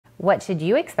What should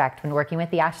you expect when working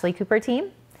with the Ashley Cooper team?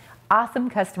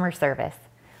 Awesome customer service.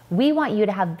 We want you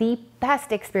to have the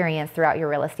best experience throughout your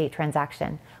real estate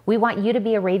transaction. We want you to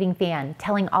be a raving fan,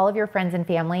 telling all of your friends and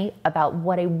family about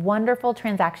what a wonderful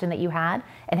transaction that you had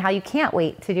and how you can't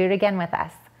wait to do it again with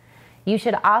us. You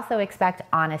should also expect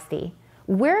honesty.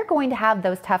 We're going to have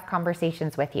those tough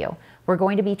conversations with you. We're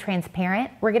going to be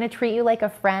transparent. We're going to treat you like a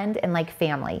friend and like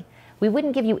family. We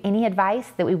wouldn't give you any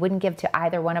advice that we wouldn't give to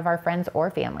either one of our friends or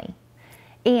family.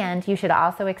 And you should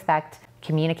also expect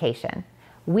communication.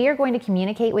 We are going to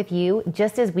communicate with you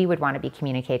just as we would want to be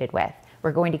communicated with.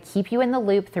 We're going to keep you in the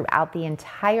loop throughout the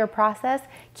entire process,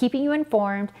 keeping you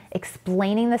informed,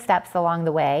 explaining the steps along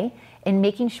the way, and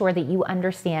making sure that you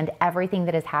understand everything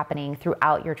that is happening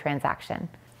throughout your transaction.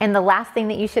 And the last thing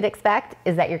that you should expect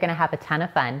is that you're going to have a ton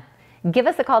of fun. Give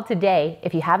us a call today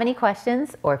if you have any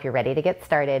questions or if you're ready to get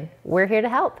started. We're here to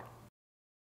help.